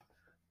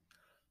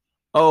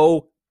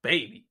Oh,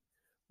 baby.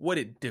 What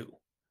it do?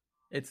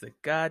 It's the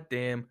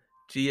goddamn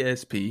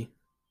GSP.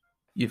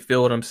 You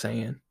feel what I'm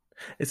saying?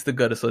 It's the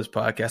Guttersless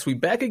podcast. We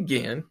back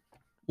again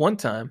one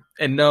time.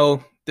 And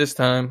no, this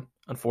time,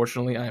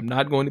 unfortunately, I am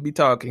not going to be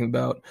talking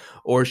about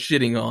or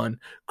shitting on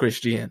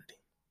Christianity.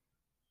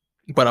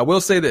 But I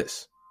will say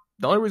this.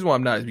 The only reason why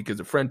I'm not is because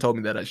a friend told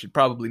me that I should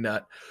probably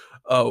not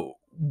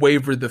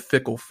waver the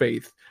fickle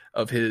faith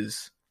of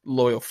his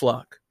loyal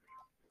flock.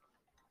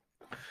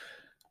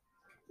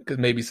 Because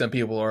maybe some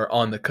people are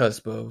on the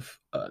cusp of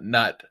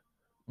not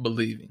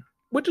believing,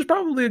 which is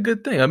probably a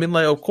good thing. I mean,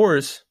 like, of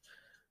course,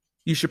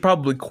 you should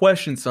probably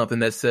question something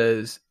that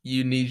says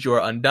you need your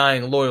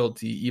undying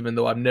loyalty, even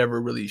though I've never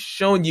really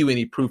shown you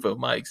any proof of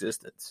my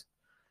existence.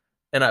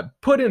 And I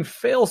put in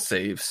fail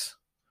safes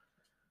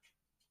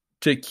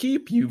to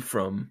keep you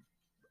from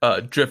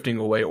drifting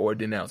away or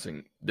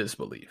denouncing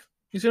disbelief.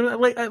 You see what I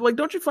mean? Like,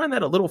 don't you find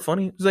that a little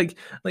funny? It's like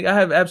I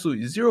have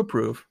absolutely zero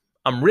proof.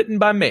 I'm written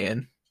by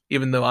man,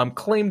 even though I'm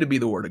claimed to be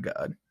the word of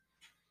God.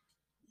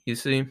 You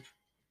see?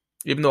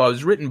 Even though I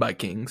was written by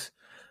kings,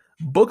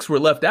 books were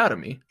left out of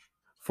me.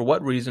 For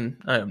what reason?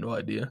 I have no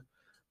idea.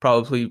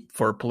 Probably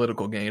for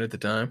political gain at the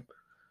time.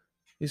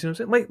 You see what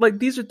I'm saying? Like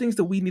these are things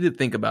that we need to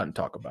think about and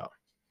talk about.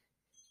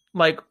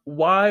 Like,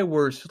 why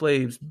were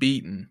slaves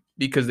beaten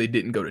because they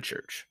didn't go to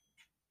church?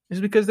 It's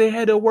because they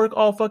had to work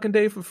all fucking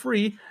day for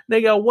free.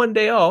 They got one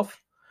day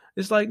off.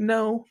 It's like,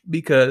 no,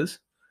 because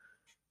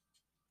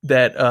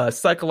that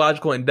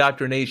psychological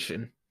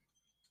indoctrination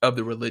of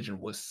the religion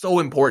was so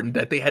important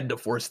that they had to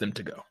force them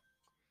to go.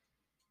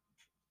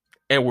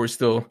 And we're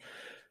still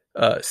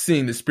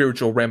seeing the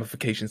spiritual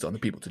ramifications on the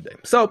people today.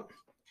 So,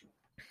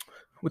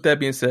 with that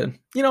being said,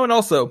 and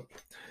also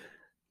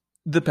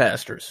the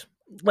pastors.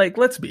 Like,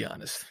 let's be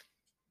honest.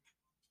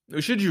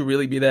 Should you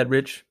really be that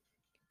rich?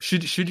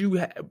 Should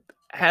you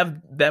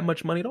have that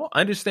much money at all?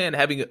 I understand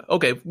having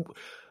okay,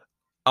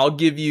 I'll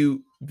give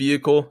you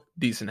vehicle,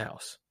 decent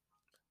house.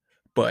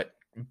 But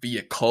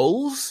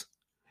vehicles?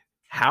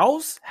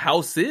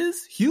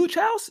 Houses? Huge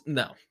house?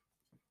 No.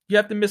 You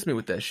have to miss me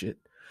with that shit.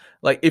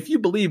 Like, if you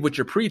believe what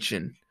you're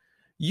preaching,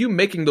 you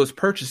making those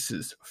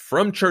purchases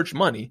from church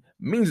money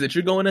means that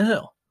you're going to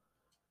hell.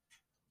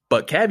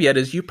 But caveat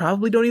is you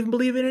probably don't even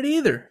believe in it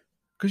either.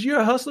 Because you're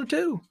a hustler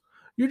too.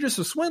 You're just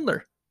a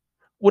swindler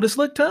with a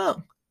slick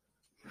tongue.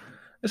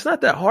 It's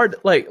not that hard.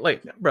 Like,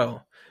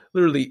 bro,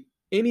 literally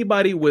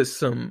anybody with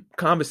some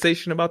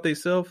conversation about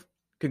themselves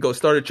can go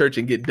start a church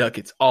and get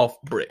ducats off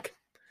brick.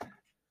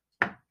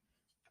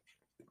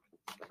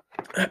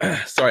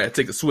 Sorry, I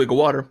take a swig of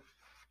water.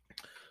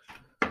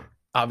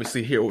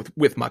 Obviously here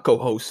with my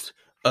co-host,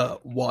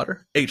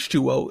 water,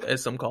 H2O,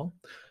 as some call.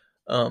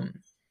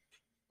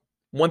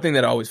 One thing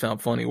that I always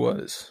found funny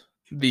was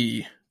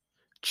the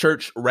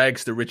church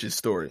rags to riches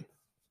story.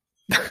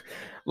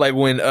 Like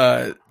when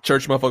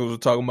church motherfuckers were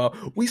talking about,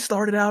 we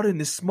started out in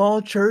this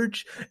small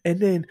church and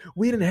then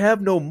we didn't have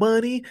no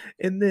money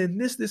and then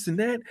this and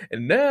that.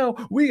 And now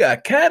we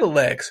got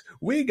Cadillacs.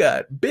 We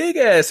got big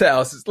ass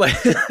houses.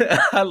 Like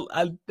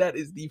that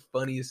is the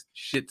funniest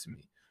shit to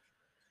me.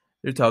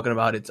 They're talking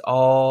about it's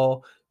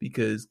all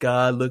because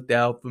God looked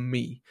out for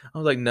me. I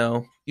was like,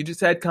 no, you just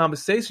had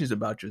conversations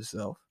about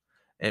yourself.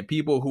 And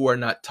people who are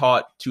not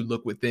taught to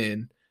look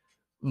within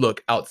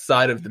look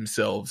outside of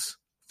themselves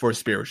for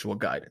spiritual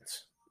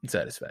guidance and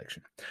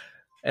satisfaction.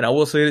 And I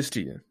will say this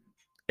to you.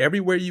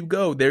 Everywhere you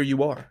go, there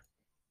you are.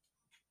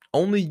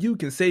 Only you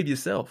can save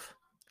yourself.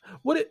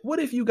 What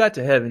if you got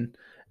to heaven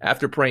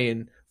after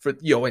praying for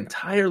your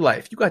entire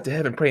life? You got to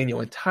heaven praying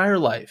your entire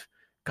life.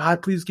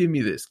 God, please give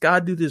me this.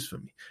 God, do this for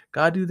me.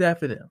 God, do that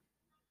for them.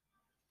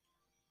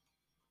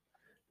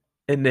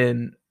 And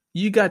then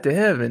you got to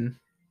heaven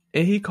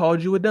and he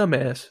called you a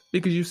dumbass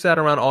because you sat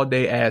around all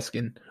day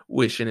asking,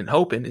 wishing, and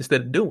hoping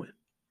instead of doing.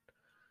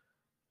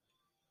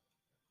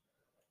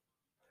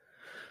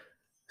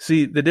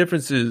 See, the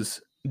difference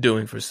is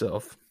doing for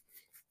self.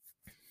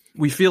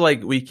 We feel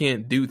like we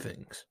can't do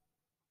things,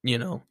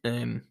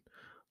 and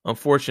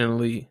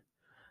unfortunately,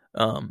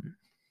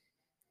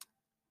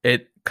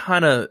 it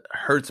kind of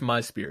hurts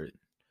my spirit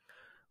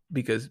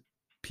because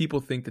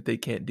people think that they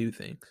can't do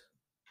things.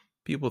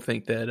 People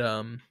think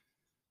that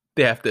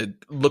they have to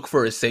look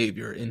for a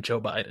savior in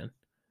Joe Biden,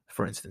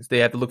 for instance. They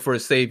have to look for a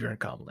savior in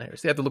Kamala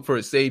Harris. They have to look for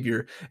a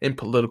savior in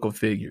political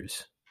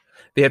figures.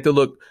 They have to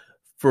look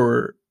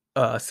for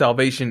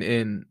salvation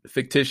in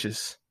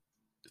fictitious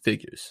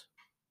figures.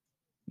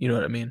 You know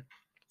what I mean?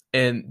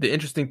 And the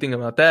interesting thing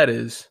about that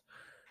is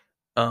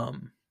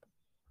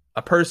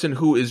a person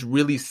who is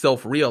really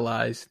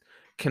self-realized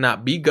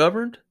cannot be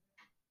governed.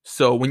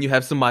 So when you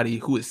have somebody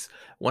who is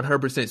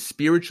 100%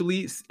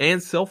 spiritually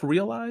and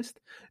self-realized,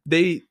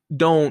 they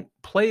don't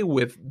play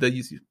with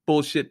these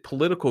bullshit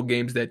political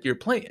games that you're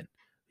playing.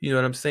 You know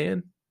what I'm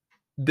saying?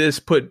 This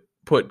put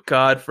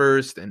God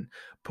first and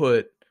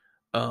put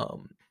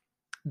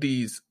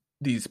these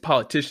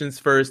politicians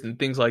first and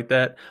things like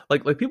that.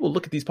 Like people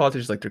look at these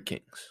politicians like they're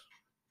kings.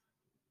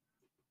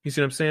 You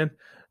see what I'm saying?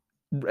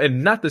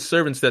 And not the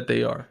servants that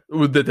they are,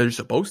 or that they're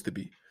supposed to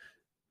be.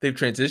 They've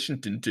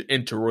transitioned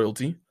into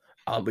royalty,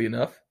 oddly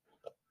enough.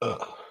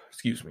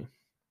 Excuse me.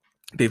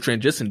 They've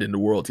transitioned into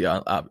royalty,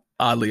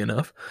 oddly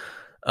enough.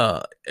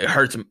 It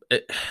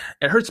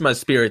hurts my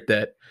spirit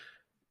that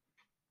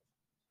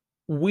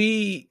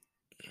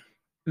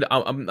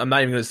I'm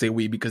not even going to say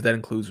we because that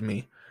includes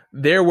me.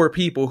 There were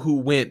people who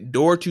went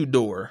door to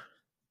door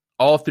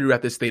all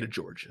throughout the state of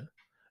Georgia,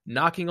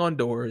 knocking on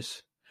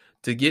doors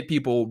to get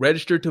people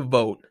registered to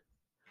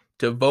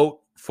vote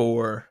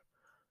for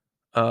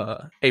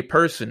a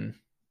person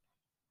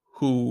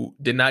who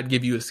did not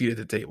give you a seat at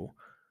the table.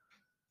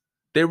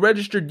 They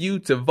registered you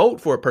to vote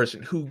for a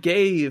person who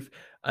gave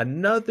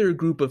another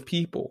group of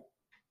people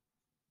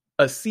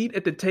a seat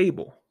at the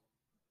table,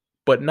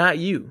 but not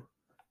you.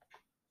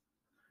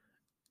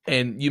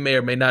 And you may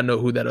or may not know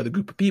who that other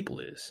group of people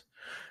is.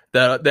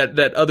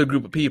 That other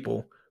group of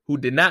people who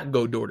did not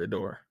go door to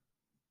door,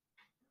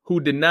 who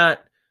did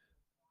not,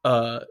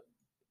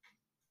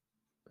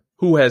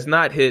 who has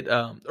not hit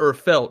or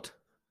felt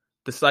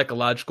the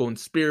psychological and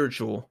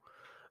spiritual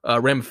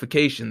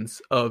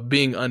ramifications of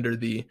being under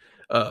the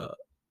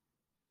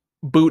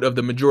boot of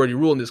the majority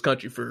rule in this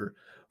country for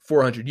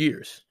 400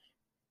 years.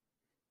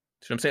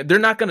 See what I'm saying? They're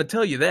not going to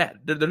tell you that.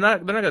 They're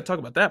not going to talk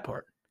about that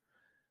part.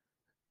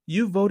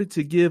 You voted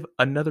to give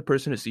another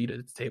person a seat at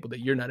the table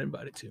that you're not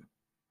invited to.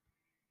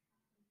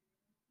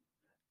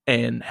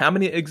 And how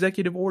many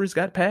executive orders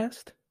got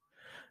passed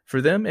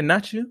for them and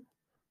not you?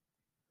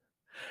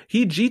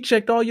 He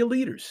G-checked all your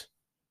leaders.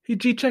 He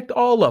G-checked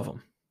all of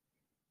them.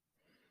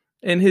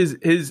 And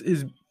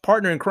his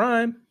partner in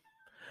crime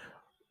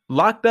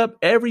locked up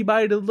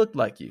everybody that looked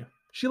like you.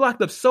 She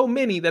locked up so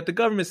many that the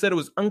government said it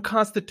was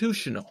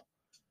unconstitutional.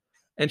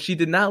 And she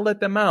did not let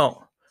them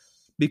out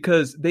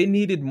because they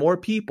needed more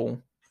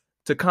people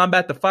to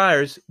combat the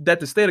fires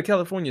that the state of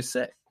California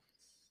set.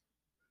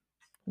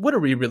 What are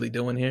we really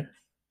doing here?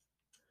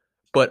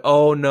 But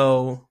oh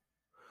no,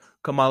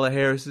 Kamala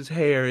Harris's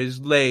hair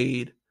is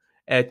laid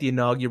at the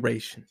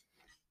inauguration.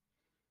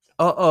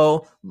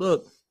 Uh-oh,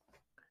 look,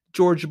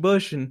 George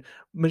Bush and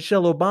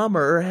Michelle Obama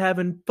are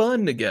having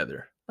fun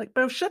together. Like,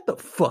 bro, shut the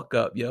fuck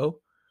up, yo.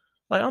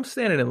 Like, I'm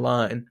standing in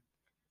line,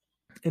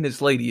 and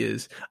this lady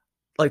is,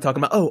 like,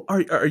 talking about, oh,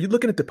 are you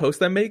looking at the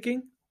post I'm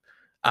making?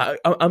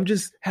 I'm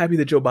just happy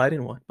that Joe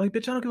Biden won. Like,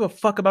 bitch, I don't give a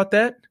fuck about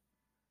that.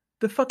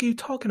 The fuck are you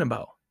talking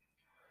about?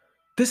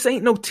 This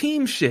ain't no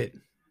team shit.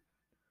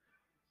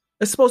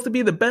 It's supposed to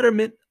be the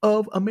betterment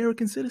of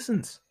American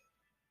citizens.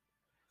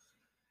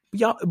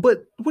 Y'all,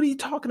 but what are you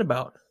talking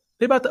about?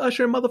 They about to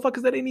usher in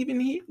motherfuckers that ain't even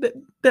here,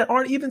 that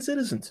aren't even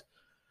citizens.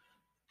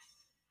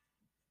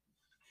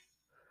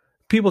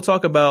 People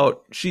talk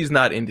about she's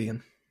not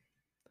Indian.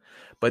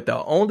 But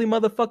the only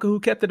motherfucker who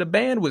kept it a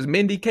band was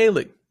Mindy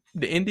Kaling,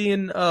 the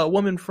Indian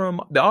woman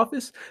from The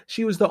Office.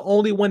 She was the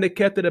only one that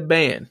kept it a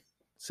band.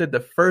 Said the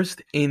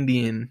first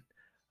Indian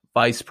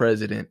vice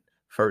president,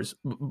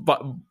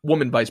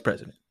 woman vice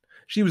president.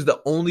 She was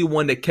the only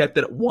one that kept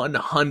it at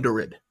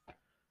 100.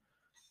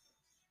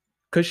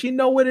 Because she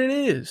know what it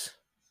is.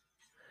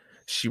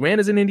 She ran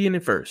as an Indian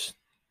at first.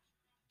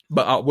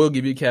 But I will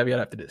give you a caveat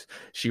after this.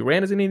 She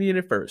ran as an Indian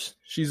at first.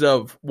 She's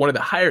of one of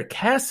the higher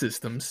caste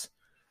systems,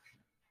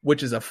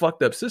 which is a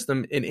fucked up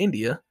system in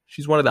India.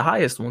 She's one of the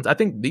highest ones. I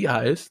think the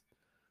highest,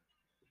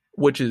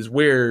 which is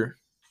where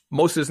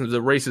most systems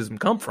of racism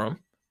come from.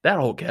 That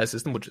whole caste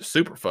system, which is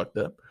super fucked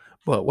up.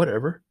 But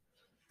whatever.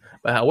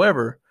 But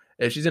however,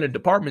 if she's in a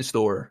department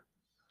store,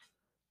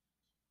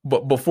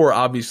 but before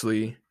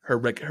obviously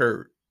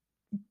her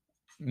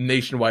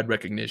nationwide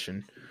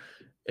recognition,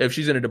 if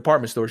she's in a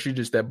department store, she's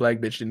just that black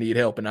bitch that need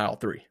help in aisle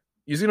 3.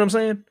 You see what I'm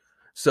saying?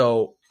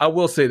 So I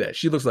will say that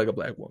she looks like a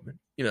black woman.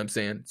 You know what I'm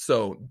saying?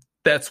 So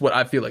that's what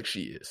I feel like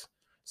she is.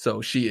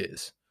 So she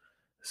is.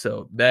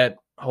 So that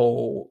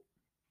whole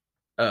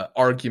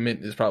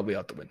argument is probably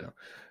out the window.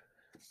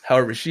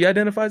 However, she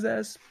identifies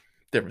as,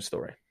 different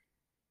story.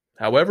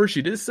 However,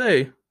 she did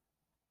say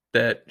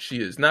that she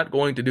is not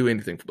going to do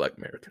anything for black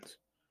Americans.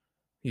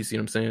 You see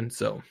what I'm saying?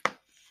 So,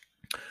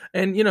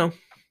 and you know,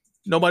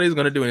 nobody's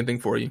going to do anything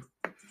for you.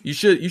 You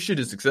should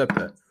just accept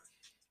that.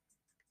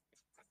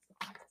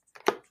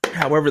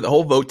 However, the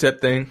whole vote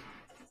tip thing,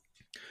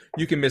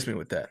 you can miss me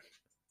with that.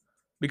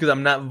 Because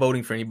I'm not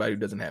voting for anybody who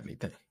doesn't have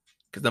anything.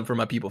 Because I'm for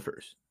my people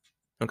first.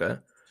 Okay?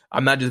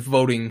 I'm not just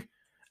voting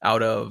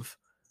out of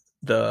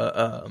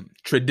the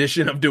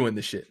tradition of doing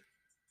this shit.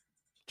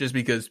 Just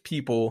because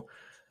people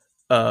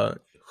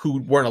who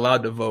weren't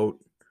allowed to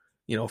vote,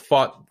 you know,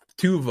 fought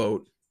to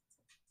vote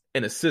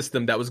in a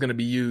system that was going to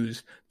be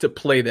used to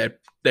play that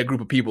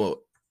group of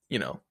people, you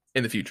know,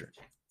 in the future.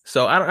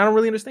 So I don't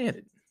really understand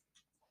it.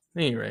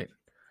 At any rate,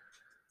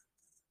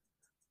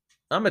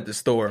 I'm at the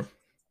store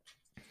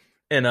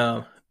and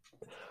I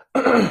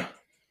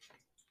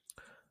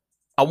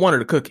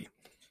wanted a cookie.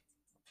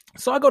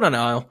 So I go down the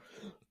aisle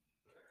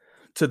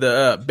to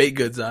the baked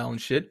goods aisle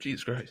and shit.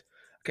 Jesus Christ.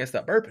 I can't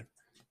stop burping.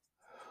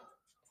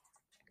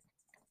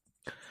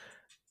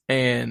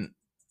 And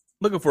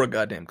looking for a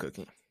goddamn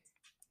cookie.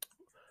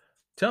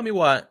 Tell me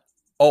why.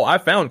 Oh, I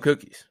found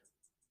cookies.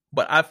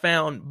 but I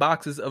found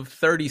boxes of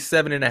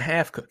 37 and a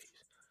half cookies.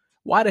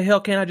 Why the hell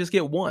can't I just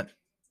get one?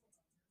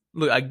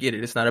 Look, I get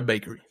it. It's not a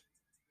bakery.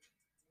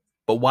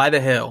 But why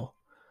the hell?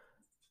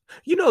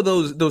 You know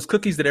those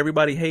cookies that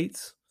everybody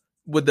hates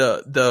with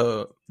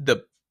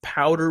the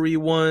powdery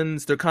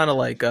ones? They're kind of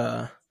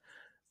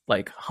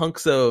like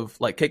hunks of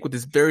like cake with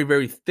this very,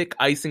 very thick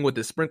icing with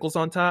the sprinkles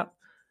on top.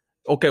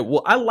 Okay,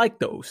 well, I like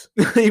those,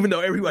 even though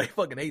everybody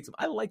fucking hates them.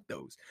 I like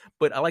those,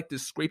 but I like to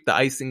scrape the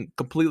icing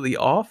completely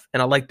off,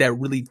 and I like that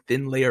really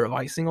thin layer of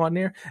icing on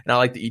there, and I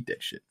like to eat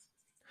that shit.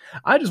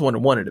 I just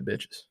wanted one of the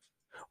bitches.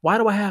 Why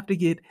do I have to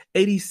get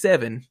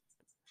 87,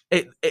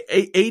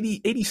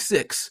 80,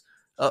 86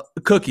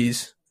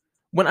 cookies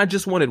when I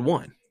just wanted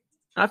one?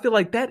 I feel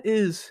like that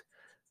is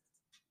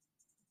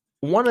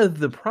one of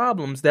the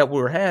problems that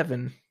we're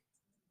having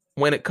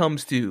when it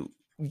comes to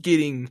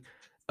getting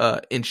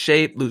in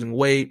shape, losing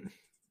weight,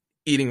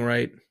 eating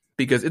right,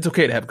 because it's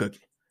okay to have a cookie.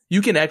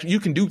 You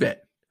can do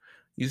that.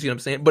 You see what I'm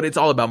saying? But it's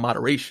all about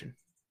moderation.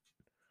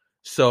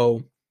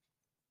 So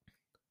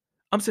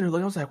I'm sitting there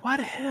looking, I was like, why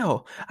the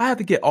hell? I have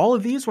to get all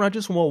of these when I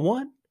just want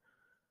one?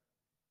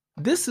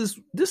 This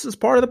is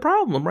part of the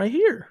problem right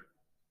here.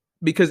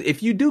 Because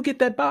if you do get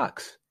that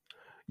box,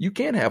 you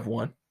can have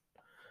one.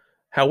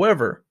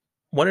 However,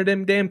 one of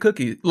them damn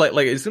cookies,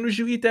 like as soon as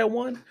you eat that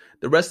one,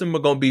 the rest of them are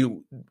going to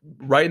be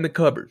right in the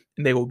cupboard.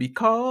 And they will be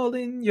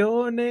calling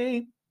your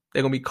name.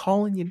 They're going to be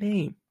calling your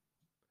name.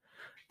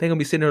 They're going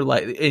to be sitting there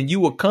like, and you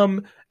will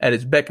come at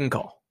its beck and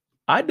call.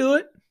 I do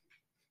it.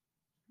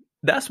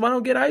 That's why I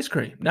don't get ice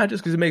cream. Not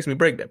just because it makes me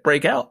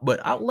break out,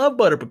 but I love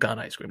butter pecan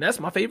ice cream. That's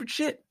my favorite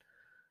shit.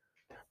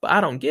 But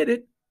I don't get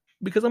it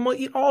because I'm going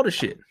to eat all the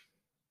shit.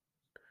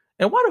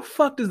 And why the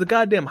fuck does the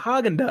goddamn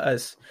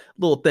Haagen-Dazs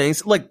little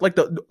things,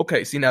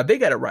 okay, see, now they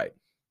got it right.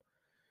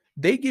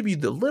 They give you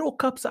the little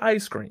cups of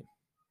ice cream.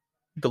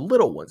 The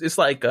little ones. It's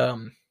like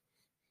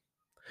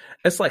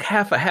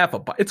half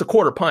a, it's a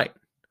quarter pint.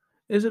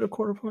 Is it a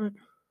quarter pint?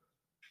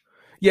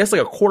 Yeah, it's like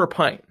a quarter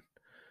pint.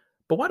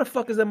 But why the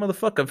fuck is that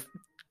motherfucker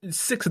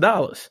 $6?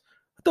 What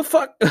the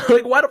fuck?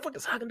 Like, why the fuck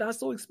is Haagen-Dazs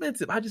so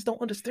expensive? I just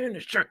don't understand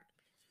this shit.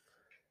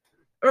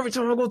 Every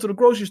time I go to the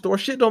grocery store,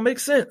 shit don't make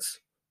sense.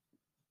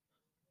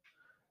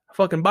 I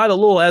fucking buy the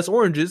little ass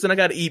oranges and I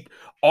gotta eat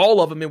all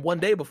of them in one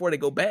day before they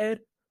go bad.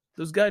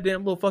 Those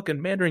goddamn little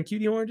fucking Mandarin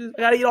cutie oranges.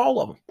 I gotta eat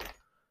all of them.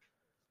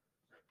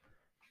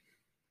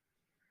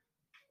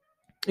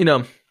 You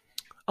know,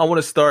 I want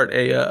to start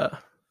a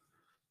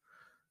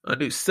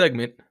new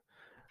segment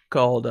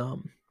called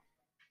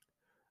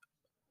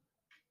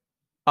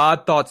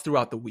Odd Thoughts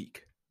Throughout the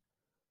Week.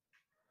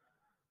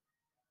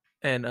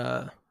 And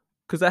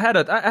because I had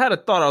a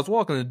thought. I was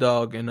walking the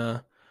dog and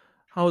I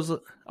was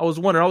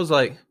wondering. I was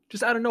like,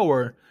 just out of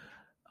nowhere,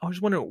 I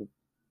was wondering,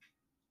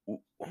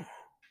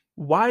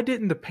 why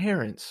didn't the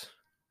parents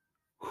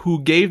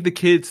who gave the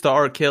kids to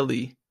R.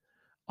 Kelly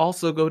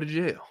also go to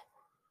jail?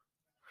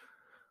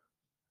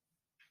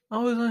 I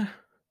was like,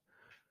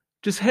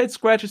 just head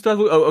scratching stuff.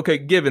 Oh, okay,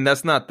 given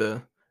that's not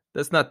the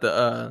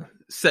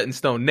set in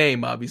stone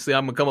name, obviously.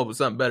 I'm gonna come up with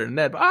something better than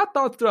that. But I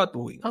thought throughout the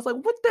week, I was like,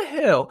 what the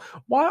hell?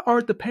 Why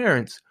aren't the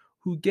parents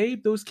who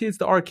gave those kids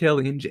to R.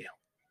 Kelly in jail?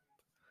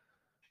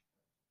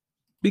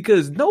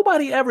 Because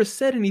nobody ever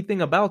said anything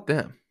about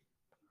them.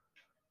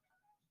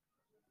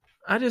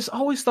 I just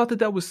always thought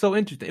that was so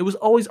interesting. It was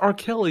always R.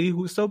 Kelly who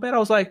was so bad. I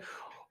was like,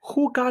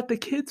 who got the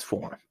kids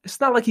for him?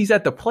 It's not like he's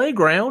at the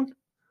playground.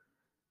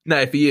 Now,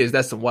 if he is,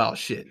 that's some wild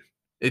shit.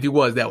 If he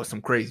was, that was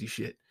some crazy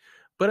shit.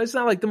 But it's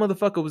not like the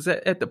motherfucker was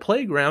at the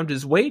playground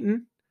just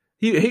waiting.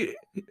 He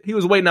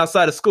was waiting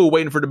outside of school,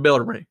 waiting for the bell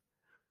to ring.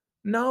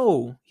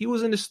 No, he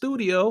was in the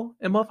studio,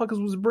 and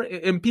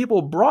motherfuckers and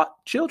people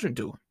brought children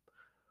to him.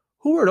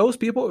 Who are those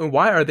people, and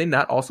why are they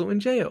not also in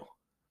jail?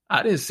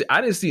 I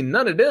didn't see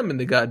none of them in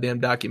the goddamn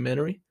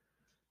documentary.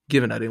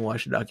 Given I didn't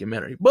watch the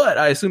documentary, but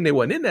I assume they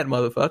wasn't in that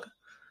motherfucker.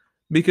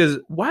 Because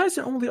why is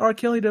it only R.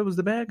 Kelly that was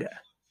the bad guy?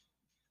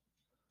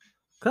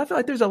 Because I feel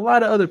like there's a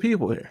lot of other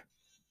people here.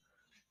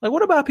 Like,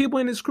 what about people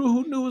in this crew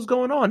who knew what was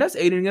going on? That's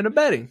aiding and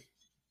abetting.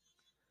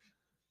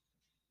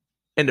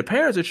 And the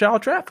parents are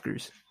child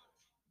traffickers.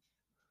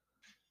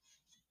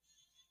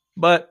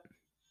 But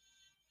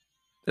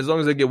as long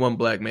as they get one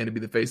black man to be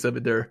the face of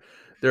it,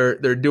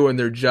 they're doing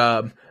their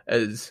job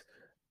as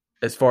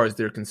far as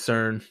they're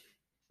concerned.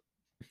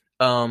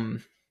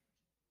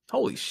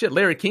 Holy shit,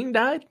 Larry King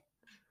died?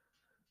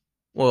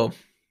 Well,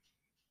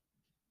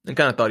 I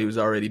kind of thought he was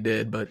already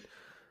dead, but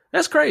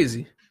that's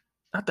crazy.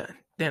 I thought,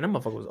 damn, that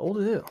motherfucker was old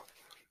as hell.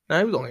 Nah,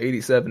 he was only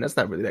 87. That's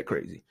not really that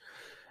crazy.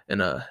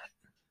 And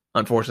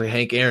unfortunately,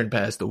 Hank Aaron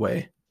passed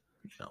away.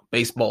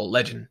 Baseball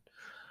legend.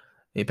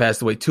 He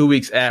passed away 2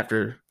 weeks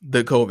after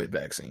the COVID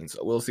vaccine.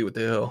 So we'll see what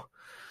the hell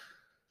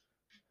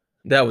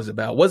that was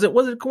about. Was it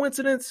a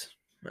coincidence?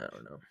 I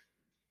don't know.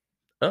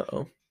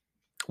 Uh-oh.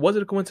 Was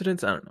it a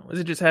coincidence? I don't know. Is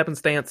it just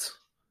happenstance?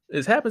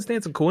 Is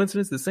happenstance and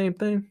coincidence the same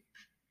thing?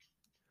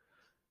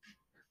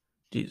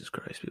 Jesus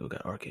Christ, people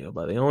got RKO'd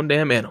by their own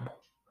damn animal.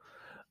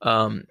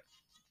 On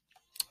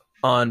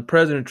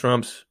President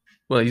Trump's,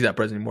 well, he's not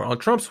president anymore. On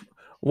Trump's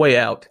way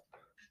out,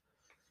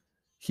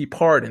 he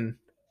pardoned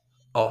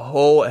a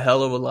whole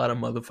hell of a lot of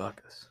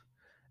motherfuckers.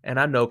 And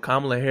I know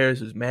Kamala Harris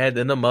was mad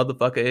than a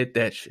motherfucker at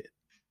that shit.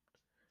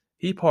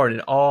 He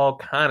pardoned all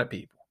kind of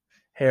people.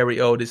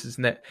 Harry Otis is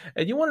that.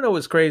 And you want to know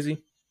what's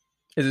crazy?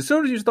 Is as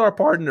soon as you start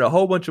pardoning a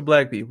whole bunch of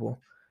black people,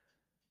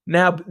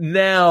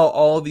 now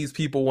all these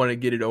people want to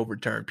get it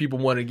overturned. People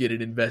want to get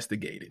it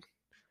investigated.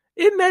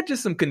 Isn't that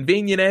just some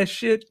convenient ass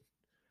shit?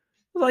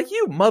 Like,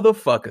 you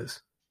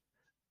motherfuckers.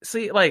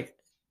 See, like,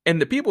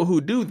 and the people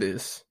who do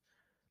this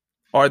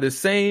are the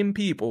same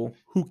people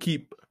who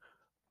keep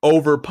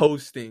over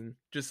posting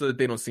just so that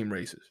they don't seem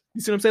racist.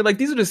 You see what I'm saying? Like,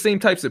 these are the same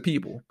types of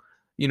people.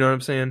 You know what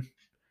I'm saying?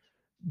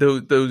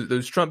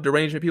 Those Trump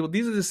derangement people,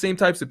 these are the same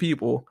types of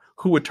people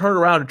who would turn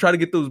around and try to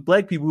get those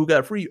black people who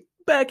got free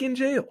back in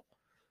jail.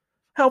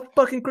 How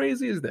fucking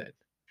crazy is that?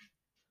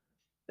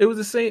 It was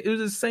the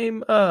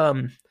same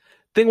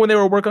thing when they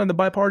were working on the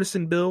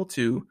bipartisan bill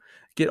to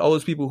get all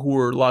those people who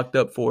were locked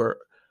up for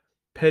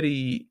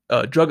petty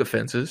drug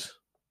offenses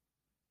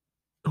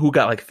who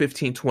got like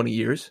 15, 20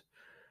 years.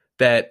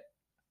 That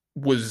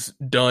was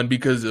done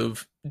because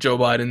of Joe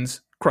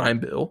Biden's crime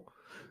bill.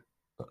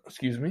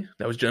 Excuse me.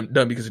 That was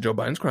done because of Joe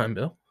Biden's crime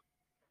bill.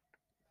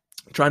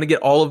 Trying to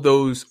get all of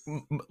those,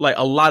 like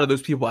a lot of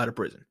those people out of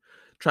prison.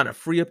 Trying to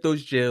free up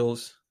those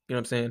jails. You know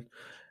what I'm saying?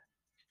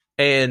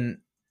 And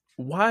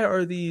why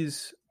are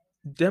these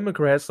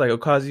Democrats like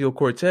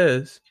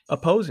Ocasio-Cortez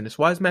opposing this?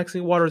 Why is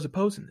Maxine Waters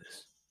opposing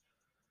this?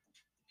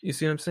 You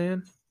see what I'm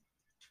saying?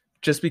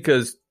 Just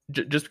because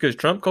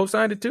Trump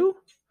co-signed it too?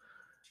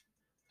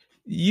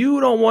 You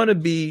don't want to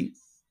be...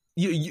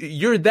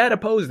 You're that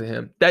opposed to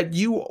him that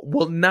you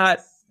will not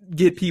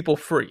get people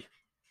free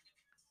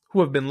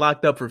who have been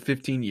locked up for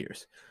 15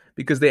 years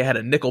because they had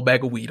a nickel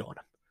bag of weed on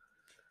them.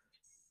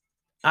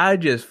 I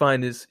just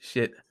find this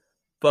shit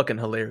fucking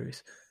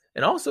hilarious.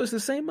 And also, it's the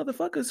same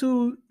motherfuckers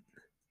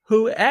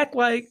who act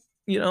like,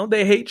 you know,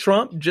 they hate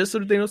Trump just so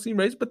that they don't seem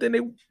racist, but then they,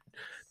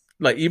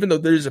 like, even though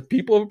there's a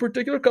people of a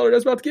particular color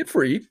that's about to get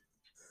free,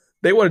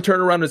 they want to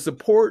turn around and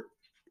support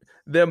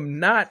them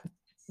not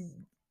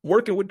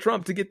working with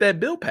Trump to get that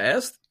bill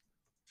passed,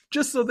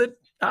 just so that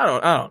I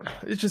don't know.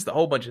 It's just a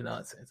whole bunch of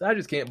nonsense. I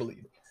just can't believe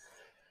it.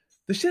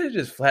 The shit is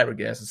just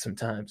flabbergasted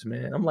sometimes,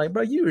 man. I'm like,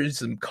 bro, you are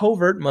some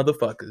covert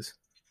motherfuckers.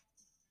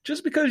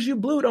 Just because you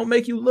blue don't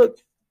make you look.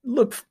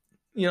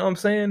 You know what I'm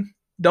saying?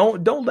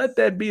 Don't let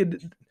that be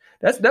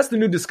that's the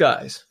new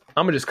disguise.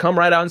 I'm gonna just come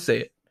right out and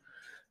say it.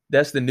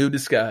 That's the new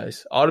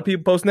disguise. All the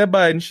people posting that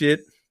Biden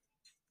shit,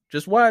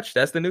 just watch.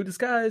 That's the new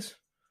disguise.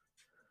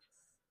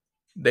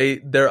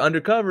 They're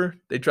undercover.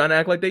 They trying to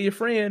act like they your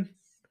friend.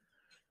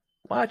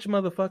 Watch,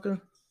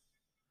 motherfucker.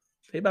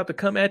 They about to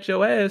come at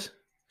your ass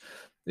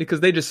because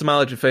they just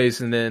smile at your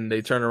face and then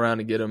they turn around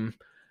and get them.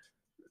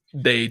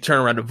 They turn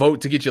around to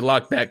vote to get you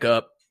locked back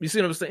up. You see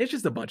what I'm saying? It's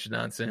just a bunch of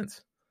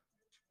nonsense.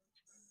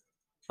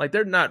 Like,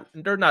 they're not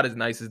as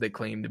nice as they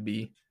claim to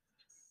be.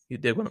 You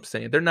dig what I'm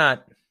saying? They're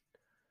not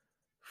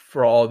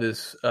for all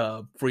this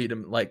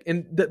freedom. Like,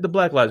 in the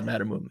Black Lives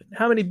Matter movement,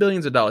 how many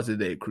billions of dollars did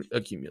they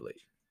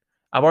accumulate?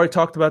 I've already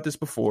talked about this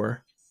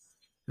before.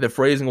 The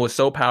phrasing was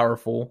so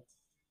powerful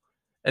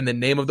and the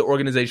name of the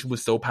organization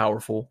was so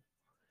powerful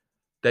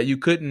that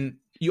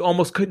you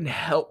almost couldn't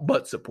help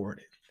but support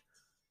it.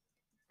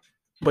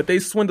 But they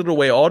swindled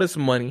away all this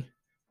money.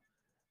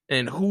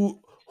 And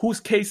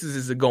whose cases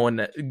is it going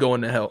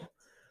to help?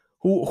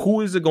 Who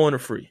is it going to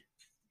free?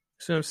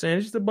 See what I'm saying?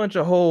 It's just a bunch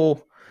of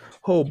whole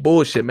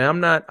bullshit,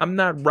 man. I'm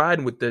not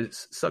riding with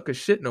this sucker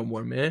shit no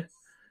more, man.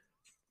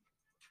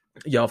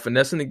 Y'all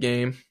finessing the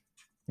game.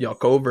 Y'all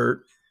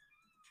covert.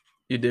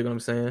 You dig what I'm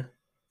saying?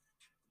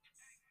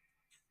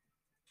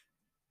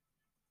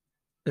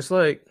 It's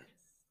like,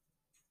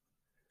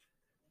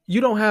 you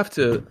don't have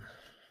to.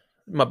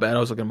 My bad, I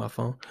was looking at my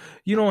phone.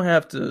 You don't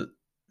have to.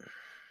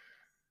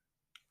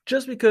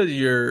 Just because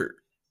you're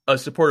a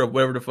supporter of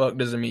whatever the fuck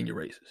doesn't mean you're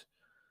racist.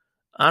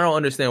 I don't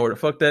understand where the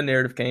fuck that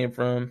narrative came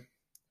from.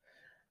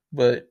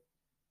 But,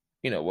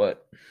 you know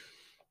what?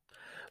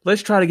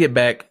 Let's try to get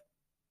back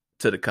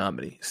to the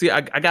comedy. See,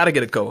 I got to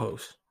get a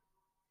co-host.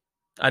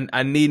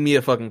 I need me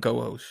a fucking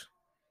co-host.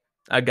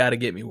 I got to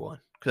get me one.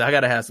 Because I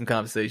got to have some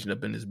conversation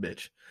up in this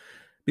bitch.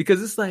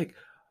 Because it's like,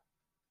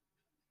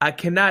 I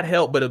cannot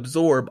help but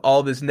absorb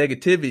all this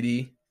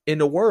negativity in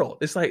the world.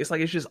 It's like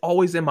it's just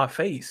always in my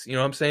face. You know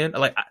what I'm saying?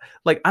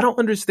 Like I don't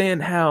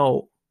understand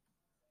how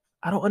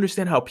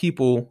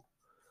people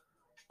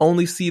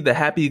only see the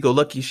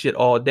happy-go-lucky shit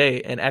all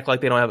day and act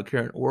like they don't have a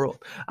care in the world.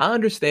 I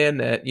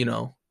understand that, you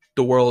know,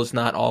 the world is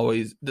not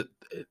always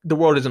the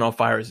world isn't on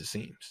fire as it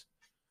seems.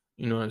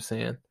 You know what I'm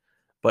saying?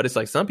 But it's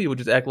like some people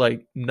just act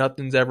like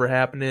nothing's ever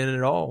happening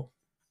at all.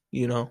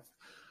 You know,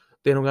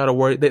 they don't got to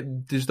worry. They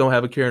just don't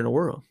have a care in the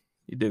world.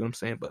 You dig what I'm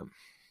saying? But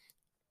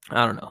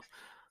I don't know.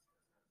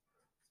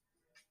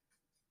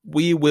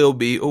 We will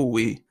be.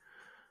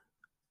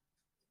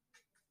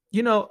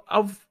 You know,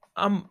 I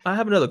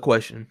have another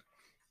question.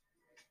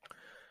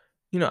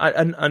 You know,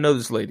 I know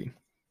this lady.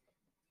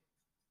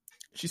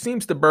 She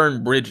seems to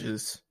burn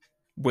bridges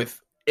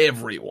with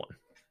everyone.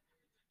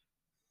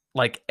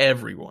 Like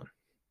everyone.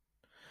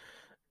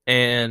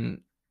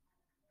 And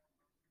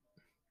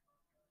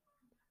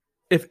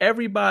if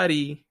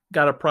everybody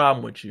got a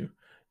problem with you,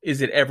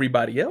 is it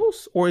everybody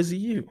else or is it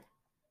you?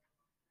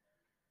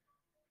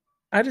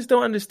 I just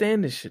don't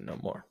understand this shit no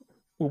more.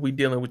 When we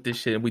dealing with this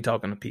shit and we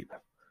talking to people.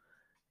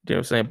 You know what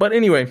I'm saying? But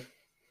anyway,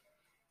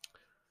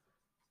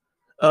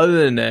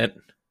 other than that,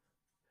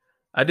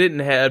 I didn't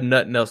have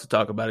nothing else to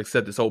talk about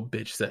except this whole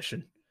bitch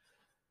session.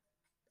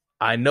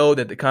 I know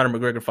that the Conor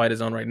McGregor fight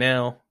is on right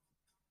now.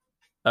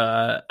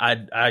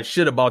 I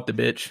should have bought the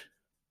bitch.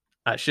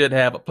 I should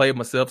have. I played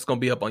myself. It's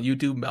gonna be up on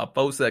YouTube in about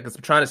 4 seconds.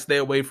 I'm trying to stay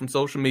away from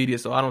social media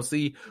so I don't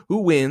see who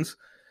wins.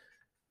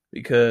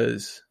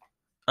 Because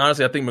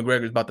honestly, I think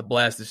McGregor's about to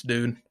blast this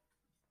dude.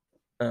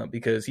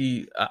 Because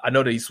I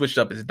know that he switched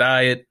up his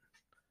diet.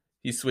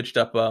 He switched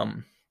up.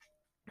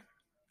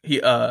 He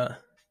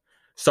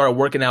started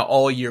working out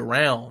all year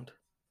round.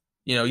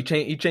 You know, he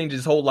changed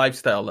his whole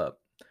lifestyle up.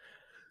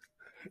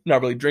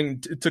 Not really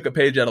took a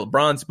page out of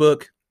LeBron's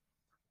book.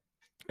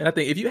 And I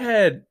think if you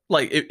had,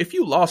 like, if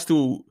you lost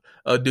to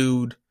a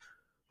dude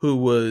who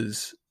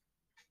was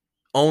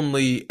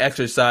only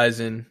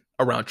exercising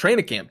around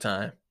training camp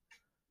time,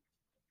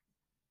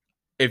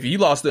 if you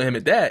lost to him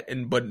at that,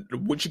 but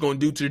what you gonna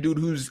do to the dude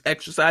who's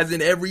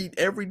exercising every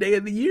day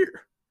of the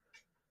year?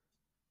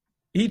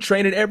 He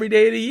training every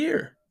day of the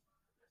year.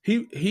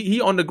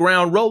 He on the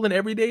ground rolling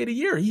every day of the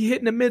year. He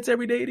hitting the mitts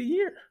every day of the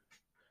year.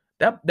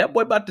 That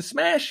boy about to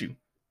smash you.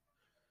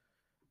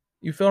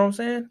 You feel what I'm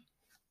saying?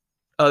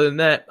 Other than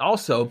that,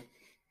 also,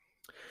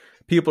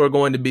 people are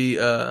going to be.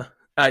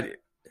 I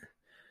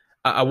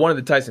wanted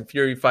the Tyson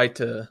Fury fight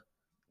to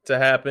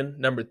happen.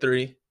 Number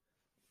 3,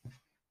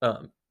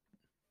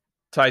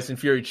 Tyson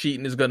Fury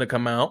cheating is going to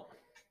come out,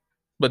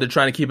 but they're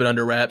trying to keep it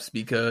under wraps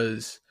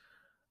because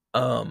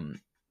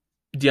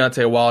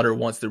Deontay Wilder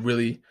wants to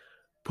really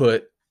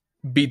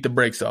beat the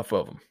brakes off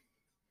of him.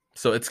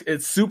 So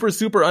it's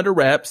super under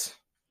wraps.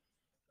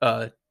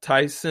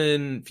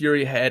 Tyson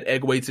Fury had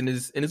egg weights in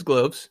his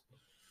gloves,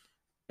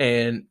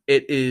 and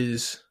it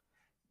is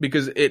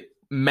because it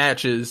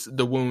matches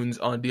the wounds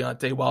on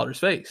Deontay Wilder's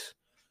face.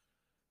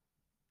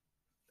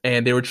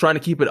 And they were trying to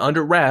keep it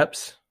under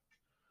wraps,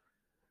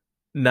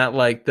 not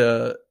like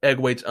the egg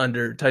weights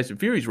under Tyson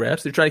Fury's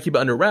wraps. They're trying to keep it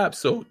under wraps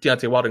so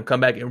Deontay Wilder can come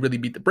back and really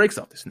beat the brakes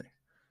off this thing.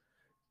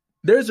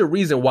 There's a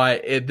reason why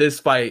this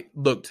fight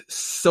looked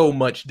so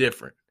much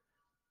different.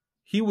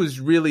 He was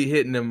really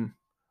hitting him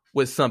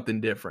with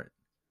something different.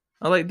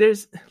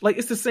 It's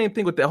the same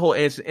thing with that whole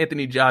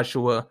Anthony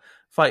Joshua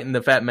fighting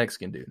the fat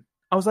Mexican dude.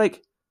 I was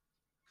like,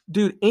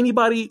 dude,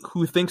 anybody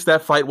who thinks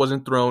that fight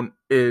wasn't thrown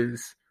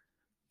is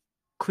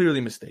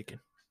clearly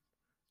mistaken,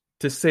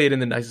 to say it in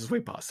the nicest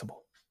way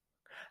possible.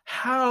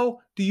 How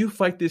do you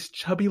fight this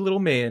chubby little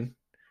man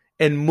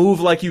and move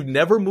like you've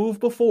never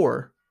moved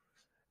before?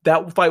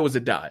 That fight was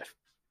a dive.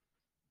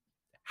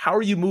 How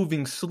are you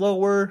moving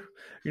slower?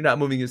 You're not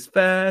moving as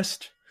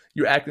fast.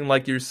 You're acting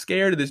like you're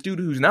scared of this dude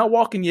who's not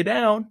walking you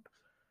down.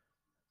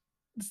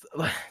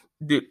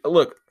 Dude,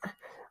 look,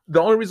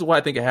 the only reason why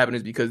I think it happened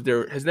is because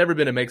there has never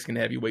been a Mexican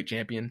heavyweight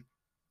champion.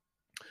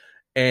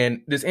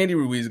 And this Andy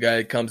Ruiz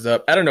guy comes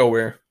up out of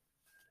nowhere.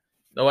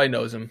 Nobody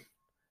knows him.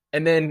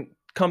 And then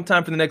come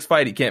time for the next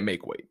fight, he can't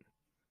make weight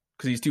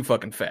because he's too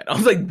fucking fat. I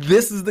was like,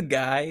 this is the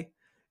guy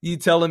you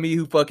telling me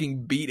who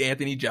fucking beat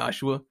Anthony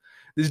Joshua?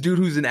 This dude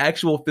who's an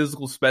actual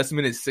physical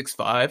specimen is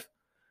 6'5",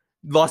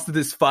 lost to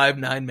this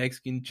 5'9"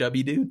 Mexican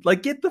chubby dude.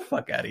 Like, get the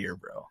fuck out of here,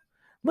 bro.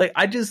 Like,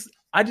 I just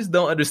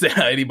don't understand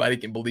how anybody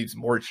can believe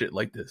some more shit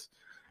like this.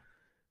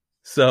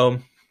 So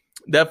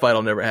that fight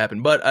will never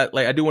happen. But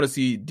I do want to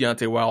see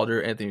Deontay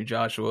Wilder, Anthony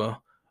Joshua,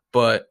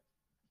 but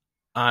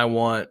I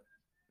want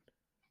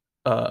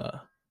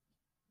Deontay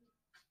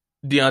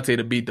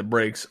to beat the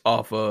brakes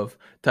off of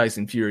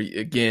Tyson Fury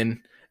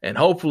again, and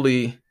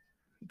hopefully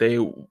they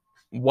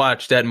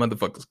watched that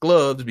motherfucker's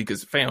gloves,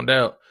 because found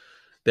out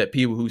that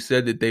people who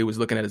said that they was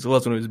looking at his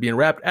gloves when it was being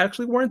wrapped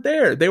actually weren't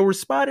there. They were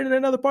spotted in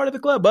another part of the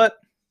club, but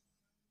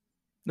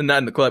not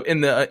in the club,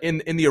 in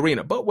the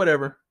arena. But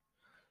whatever.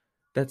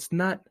 That's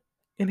not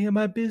any of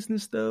my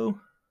business, though.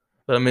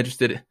 But I'm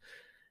interested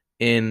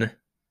in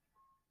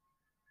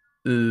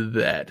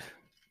that.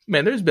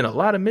 Man, there's been a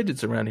lot of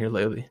midgets around here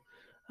lately.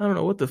 I don't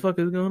know what the fuck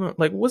is going on.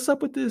 Like, what's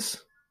up with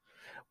this?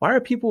 Why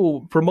are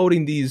people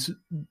promoting these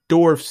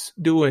dwarfs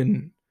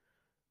doing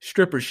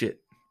stripper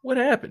shit? What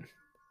happened?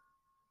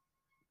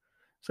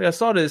 So I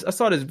saw this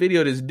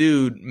video of this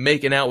dude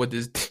making out with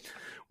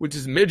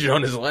this midget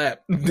on his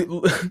lap.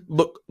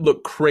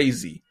 Look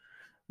crazy.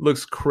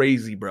 Looks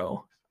crazy,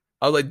 bro.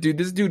 I was like, dude,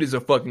 this dude is a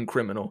fucking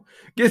criminal.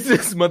 Get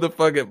this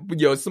motherfucker.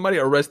 Yo, somebody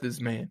arrest this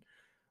man.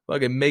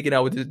 Fucking making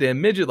out with this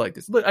damn midget like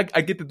this. Look,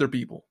 I get that they're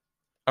people.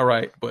 All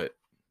right, but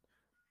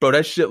bro,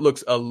 that shit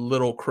looks a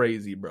little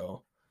crazy,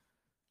 bro.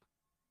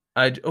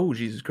 Oh,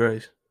 Jesus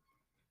Christ.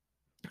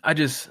 I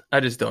just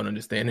don't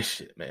understand this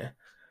shit, man.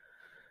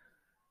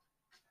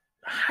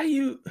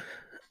 I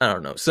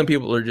don't know. Some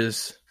people are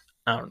just,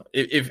 I don't know.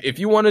 If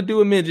you want to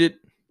do a midget,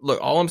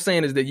 look, all I'm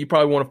saying is that you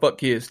probably want to fuck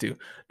kids too.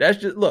 That's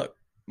just, look,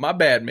 my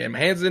bad, man. My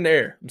hands in the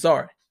air. I'm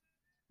sorry.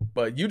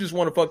 But you just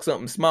want to fuck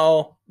something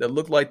small that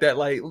look like that.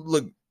 Like,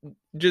 look,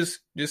 just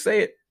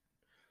say it.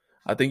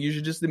 I think you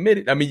should just admit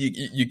it. I mean,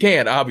 you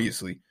can't,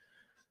 obviously,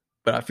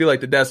 but I feel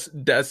like that's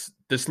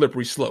the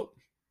slippery slope.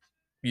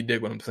 You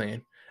dig what I'm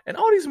saying? And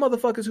all these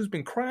motherfuckers who's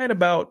been crying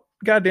about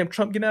goddamn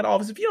Trump getting out of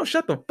office, if you don't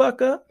shut the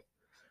fuck up,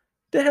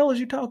 the hell is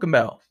you talking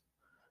about?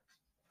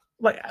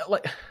 Like,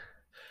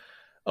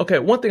 okay,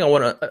 one thing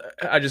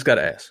I just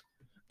gotta ask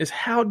is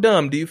how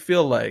dumb do you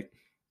feel like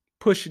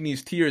pushing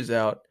these tears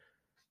out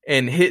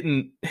and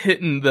hitting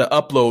the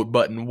upload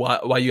button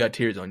while you got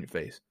tears on your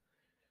face?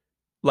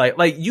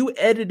 Like you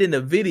editing a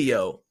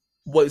video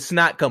with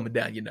snot coming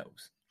down your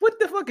nose. What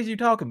the fuck is you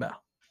talking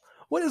about?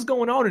 What is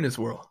going on in this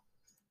world?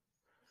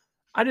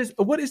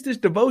 What is this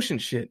devotion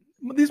shit?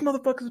 These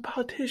motherfuckers are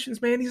politicians,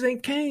 man. These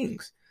ain't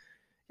kings.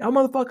 Y'all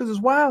motherfuckers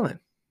is wilding.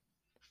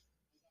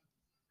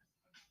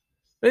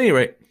 At any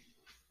rate,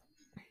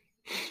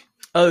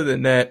 other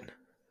than that,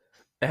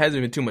 there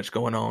hasn't been too much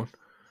going on.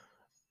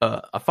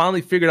 I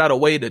finally figured out a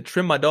way to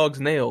trim my dog's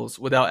nails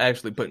without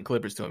actually putting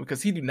clippers to him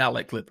because he do not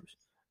like clippers.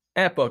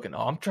 At fucking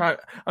all.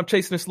 I'm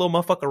chasing this little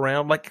motherfucker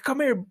around. I'm like,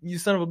 come here, you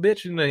son of a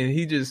bitch. And then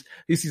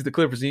he sees the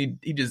clippers and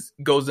he just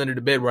goes under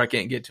the bed where I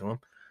can't get to him.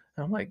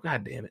 And I'm like,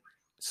 God damn it.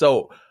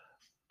 So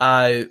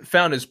I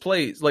found his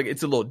place. Like,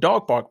 it's a little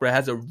dog park, but it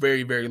has a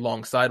very, very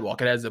long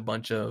sidewalk. It has a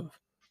bunch of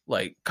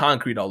like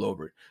concrete all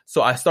over it.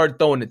 So I started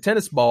throwing the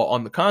tennis ball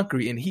on the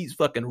concrete and he's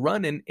fucking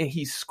running and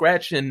he's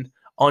scratching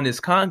on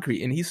his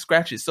concrete and he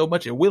scratched it so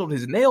much it whittled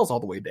his nails all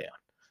the way down.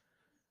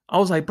 I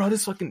was like, bro,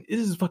 this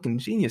is fucking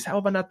genius. How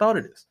have I not thought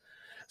of this?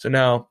 So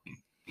now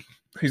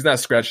he's not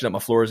scratching up my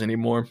floors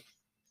anymore.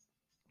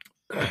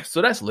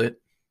 So that's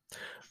lit.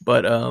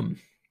 But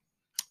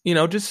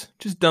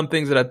just dumb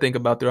things that I think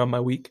about throughout my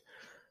week.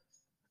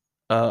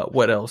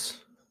 What else?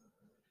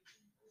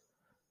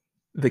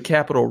 The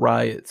Capitol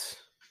riots.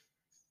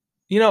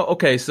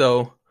 Okay,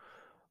 so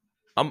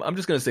I'm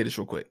just gonna say this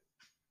real quick.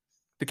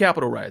 The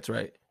Capitol riots,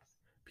 right?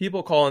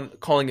 People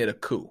calling it a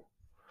coup.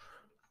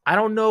 I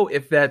don't know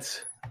if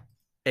that's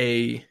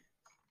a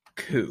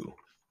coup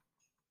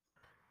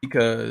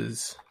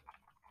because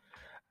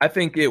I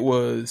think it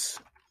was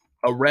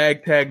a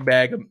ragtag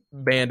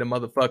band of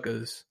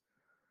motherfuckers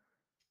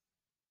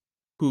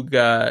who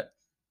got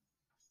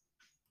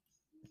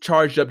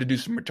charged up to do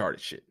some retarded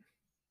shit.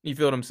 You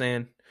feel what I'm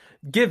saying?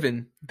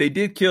 Given they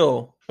did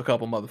kill a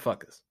couple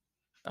motherfuckers.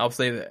 I'll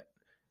say that.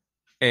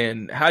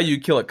 And how you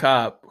kill a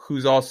cop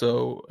who's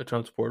also a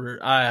Trump supporter,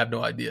 I have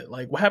no idea.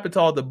 Like, what happened to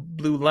all the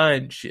blue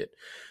line shit?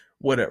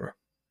 Whatever.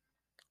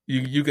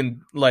 You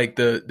can, like,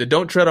 the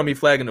don't tread on me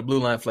flag and the blue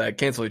line flag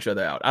cancel each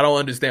other out. I don't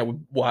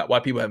understand why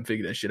people haven't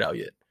figured that shit out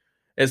yet.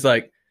 It's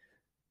like,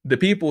 the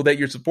people that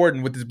you're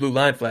supporting with this blue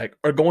line flag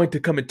are going to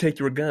come and take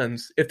your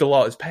guns if the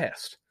law is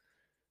passed.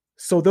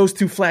 So those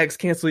two flags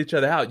cancel each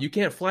other out. You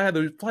can't fly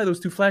those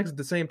two flags at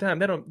the same time.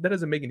 That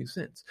doesn't make any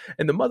sense.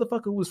 And the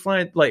motherfucker who was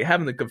flying, like,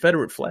 having the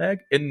Confederate flag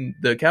in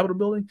the Capitol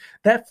building,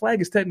 that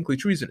flag is technically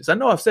treasonous. I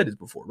know I've said this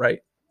before, right?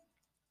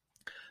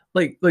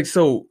 Like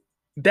so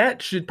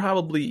that should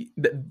probably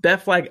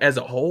that flag as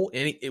a whole,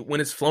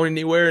 when it's flown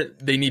anywhere,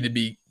 they need to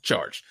be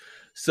charged.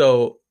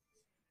 So,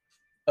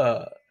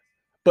 but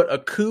a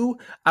coup,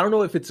 I don't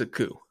know if it's a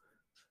coup.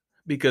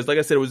 Because, like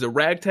I said, it was a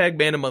ragtag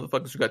band of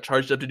motherfuckers who got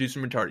charged up to do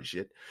some retarded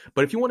shit.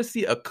 But if you want to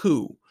see a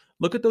coup,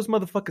 look at those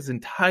motherfuckers in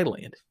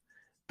Thailand.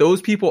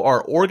 Those people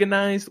are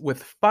organized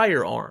with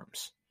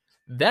firearms.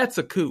 That's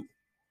a coup.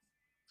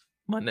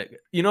 My nigga.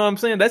 You know what I'm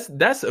saying?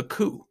 That's a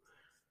coup.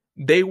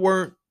 They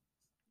weren't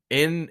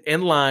in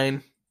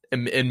line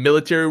in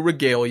military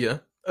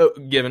regalia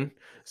given.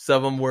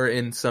 Some of them were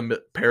in some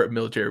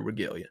paramilitary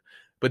regalia.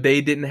 But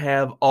they didn't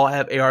all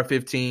have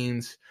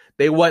AR-15s.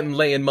 They wasn't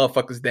laying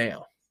motherfuckers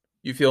down.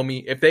 You feel me?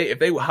 If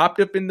they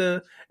hopped up in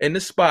the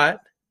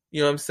spot,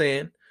 you know what I'm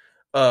saying?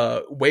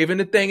 Waving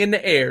the thing in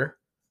the air,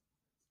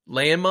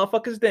 laying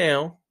motherfuckers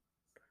down.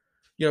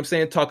 You know what I'm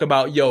saying? Talk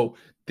about, yo,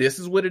 this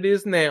is what it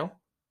is now.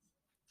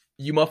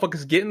 You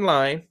motherfuckers get in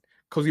line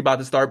because we about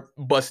to start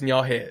busting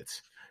y'all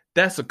heads.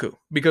 That's a coup.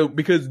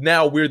 Because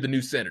now we're the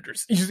new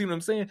senators. You see what I'm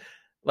saying?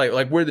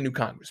 Like we're the new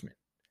congressmen.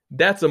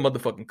 That's a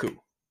motherfucking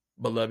coup,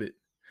 beloved.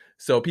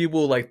 So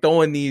people like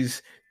throwing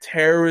these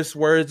terrorist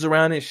words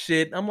around and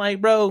shit. I'm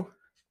like, bro,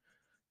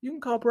 you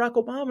can call Barack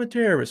Obama a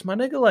terrorist. My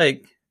nigga,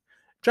 like,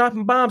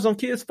 dropping bombs on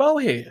kids'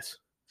 foreheads.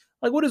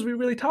 Like, what is we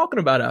really talking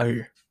about out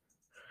here?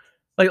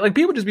 Like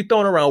people just be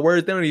throwing around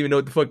words they don't even know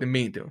what the fuck they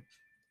mean to them.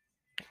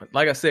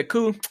 Like I said,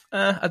 cool.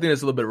 I think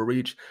that's a little bit of a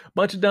reach.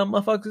 Bunch of dumb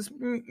motherfuckers.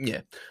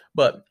 Yeah.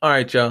 But, all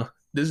right, y'all.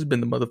 This has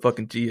been the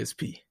motherfucking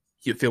GSP.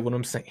 You feel what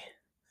I'm saying?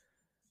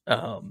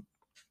 I'm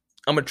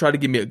going to try to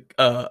give me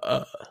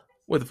a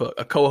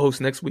co-host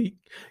next week.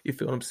 You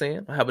feel what I'm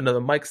saying? I have another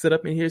mic set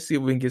up in here, see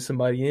if we can get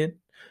somebody in.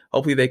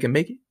 Hopefully they can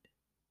make it.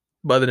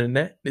 But other than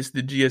that, this is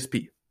the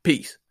GSP.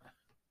 Peace.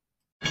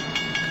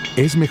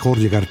 Es mejor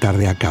llegar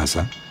tarde a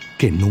casa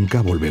que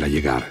nunca volver a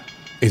llegar.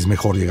 Es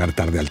mejor llegar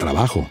tarde al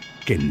trabajo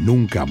que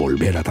nunca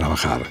volver a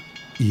trabajar.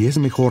 Y es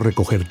mejor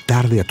recoger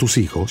tarde a tus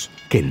hijos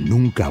que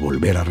nunca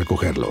volver a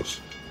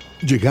recogerlos.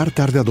 Llegar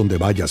tarde a donde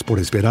vayas por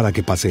esperar a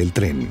que pase el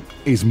tren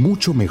es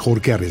mucho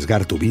mejor que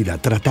arriesgar tu vida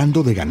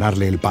tratando de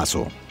ganarle el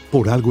paso.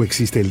 Por algo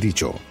existe el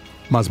dicho,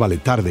 más vale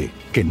tarde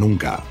que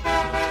nunca.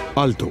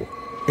 Alto,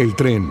 el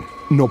tren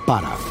no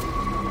para.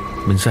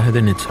 Mensaje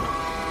de Netza.